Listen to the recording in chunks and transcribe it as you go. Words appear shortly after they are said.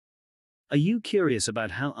Are you curious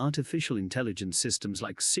about how artificial intelligence systems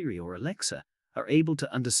like Siri or Alexa are able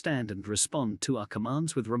to understand and respond to our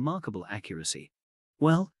commands with remarkable accuracy?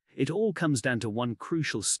 Well, it all comes down to one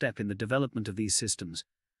crucial step in the development of these systems: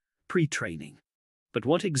 pre-training. But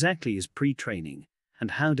what exactly is pre-training,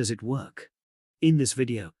 and how does it work? In this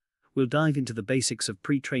video, we'll dive into the basics of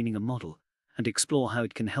pre-training a model and explore how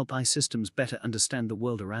it can help AI systems better understand the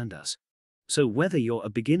world around us. So whether you're a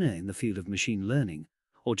beginner in the field of machine learning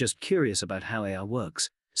or just curious about how AI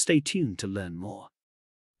works, stay tuned to learn more.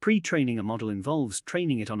 Pre-training a model involves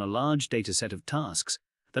training it on a large dataset of tasks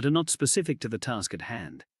that are not specific to the task at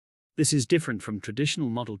hand. This is different from traditional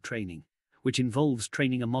model training, which involves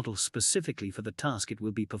training a model specifically for the task it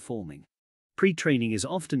will be performing. Pre-training is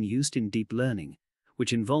often used in deep learning,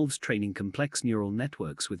 which involves training complex neural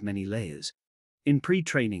networks with many layers. In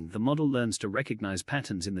pre-training, the model learns to recognize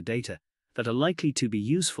patterns in the data that are likely to be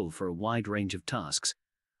useful for a wide range of tasks,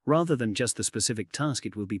 rather than just the specific task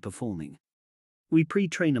it will be performing. We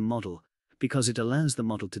pre-train a model because it allows the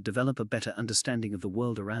model to develop a better understanding of the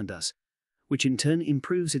world around us, which in turn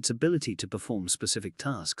improves its ability to perform specific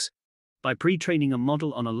tasks. By pre-training a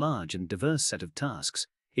model on a large and diverse set of tasks,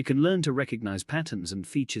 it can learn to recognize patterns and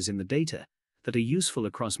features in the data that are useful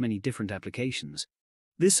across many different applications.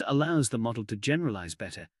 This allows the model to generalize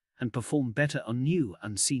better and perform better on new,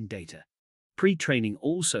 unseen data. Pre-training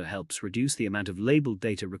also helps reduce the amount of labeled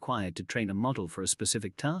data required to train a model for a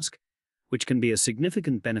specific task, which can be a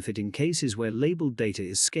significant benefit in cases where labeled data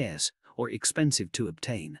is scarce or expensive to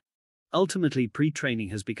obtain. Ultimately, pre-training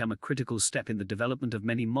has become a critical step in the development of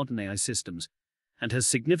many modern AI systems and has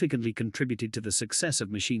significantly contributed to the success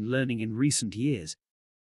of machine learning in recent years.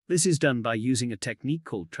 This is done by using a technique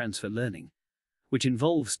called transfer learning, which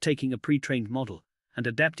involves taking a pre-trained model and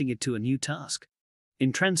adapting it to a new task.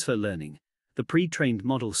 In transfer learning, the pre-trained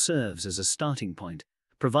model serves as a starting point,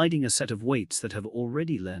 providing a set of weights that have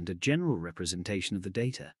already learned a general representation of the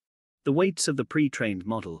data. The weights of the pre-trained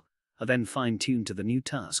model are then fine-tuned to the new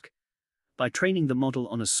task by training the model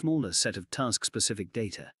on a smaller set of task-specific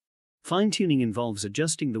data. Fine-tuning involves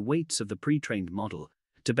adjusting the weights of the pre-trained model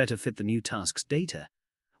to better fit the new task's data,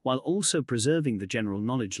 while also preserving the general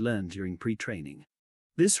knowledge learned during pre-training.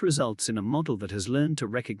 This results in a model that has learned to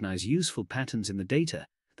recognize useful patterns in the data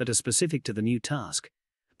that are specific to the new task,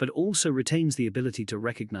 but also retains the ability to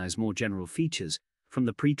recognize more general features from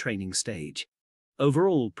the pre-training stage.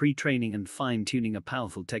 Overall, pre-training and fine-tuning are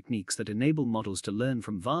powerful techniques that enable models to learn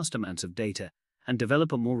from vast amounts of data and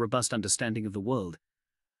develop a more robust understanding of the world,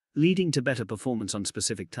 leading to better performance on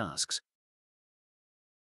specific tasks.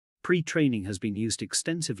 Pre-training has been used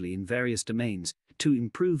extensively in various domains to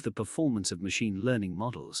improve the performance of machine learning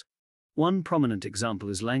models. One prominent example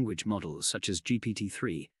is language models such as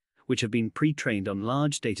GPT-3, which have been pre-trained on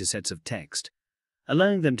large datasets of text,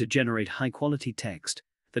 allowing them to generate high-quality text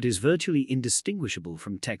that is virtually indistinguishable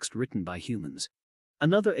from text written by humans.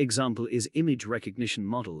 Another example is image recognition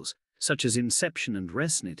models, such as Inception and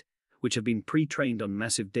ResNet, which have been pre-trained on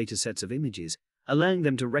massive datasets of images, allowing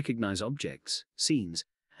them to recognize objects, scenes,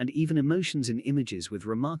 and even emotions in images with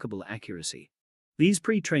remarkable accuracy. These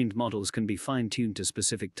pre-trained models can be fine-tuned to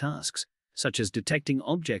specific tasks, such as detecting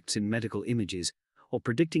objects in medical images or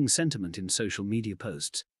predicting sentiment in social media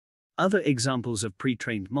posts. Other examples of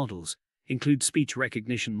pre-trained models include speech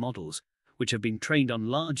recognition models, which have been trained on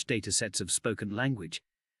large datasets of spoken language,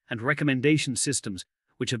 and recommendation systems,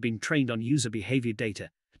 which have been trained on user behavior data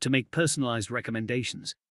to make personalized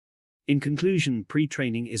recommendations. In conclusion,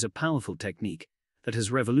 pre-training is a powerful technique that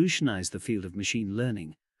has revolutionized the field of machine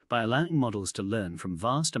learning by allowing models to learn from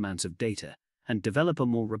vast amounts of data and develop a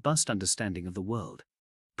more robust understanding of the world.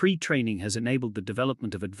 Pre-training has enabled the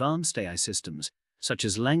development of advanced AI systems, such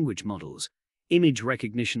as language models, image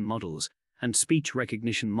recognition models, and speech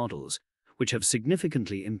recognition models, which have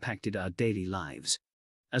significantly impacted our daily lives.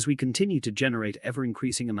 As we continue to generate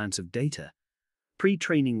ever-increasing amounts of data,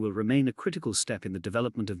 pre-training will remain a critical step in the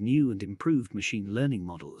development of new and improved machine learning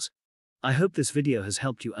models. I hope this video has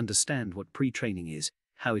helped you understand what pre-training is,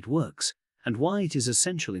 how it works, and why it is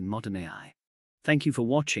essential in modern AI. Thank you for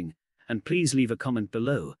watching, and please leave a comment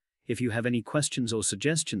below if you have any questions or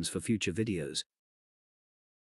suggestions for future videos.